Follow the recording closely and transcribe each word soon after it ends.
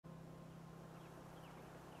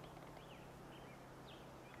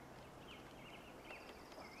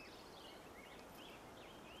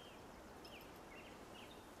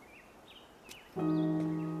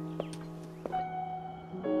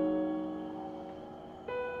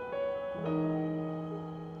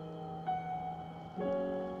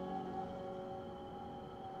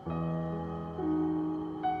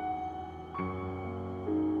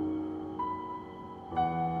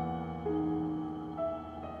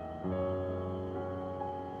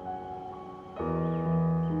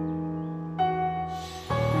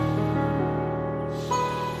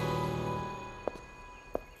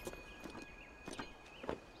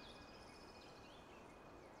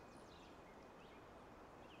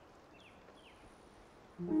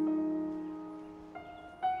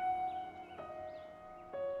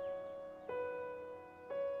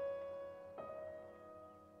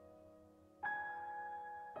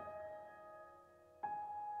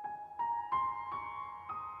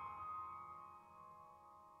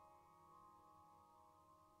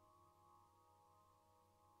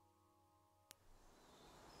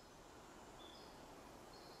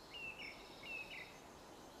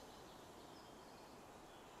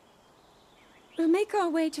We'll make our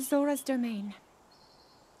way to Zora's domain.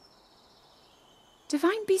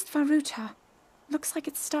 Divine Beast Varuta. Looks like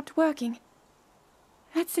it's stopped working.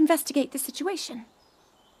 Let's investigate the situation.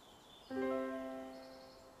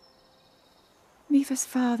 Miva's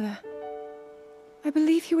father. I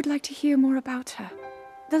believe he would like to hear more about her.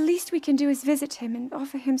 The least we can do is visit him and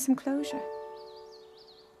offer him some closure.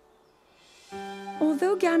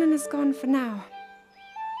 Although Ganon is gone for now,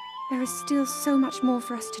 there is still so much more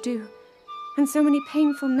for us to do, and so many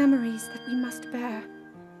painful memories that we must bear.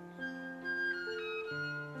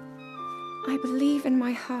 I believe in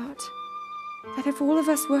my heart that if all of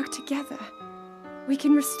us work together, we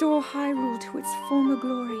can restore Hyrule to its former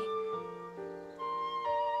glory.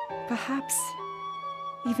 Perhaps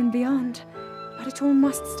even beyond, but it all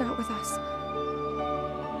must start with us.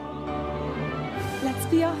 Let's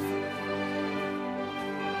be off.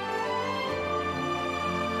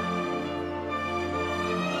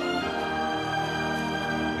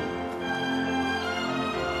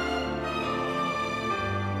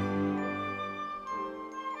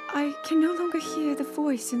 I can no longer hear the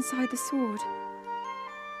voice inside the sword.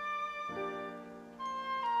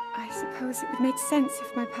 I suppose it would make sense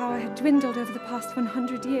if my power had dwindled over the past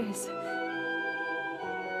 100 years.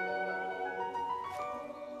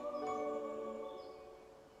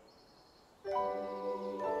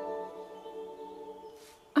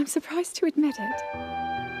 I'm surprised to admit it,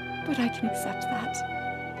 but I can accept that.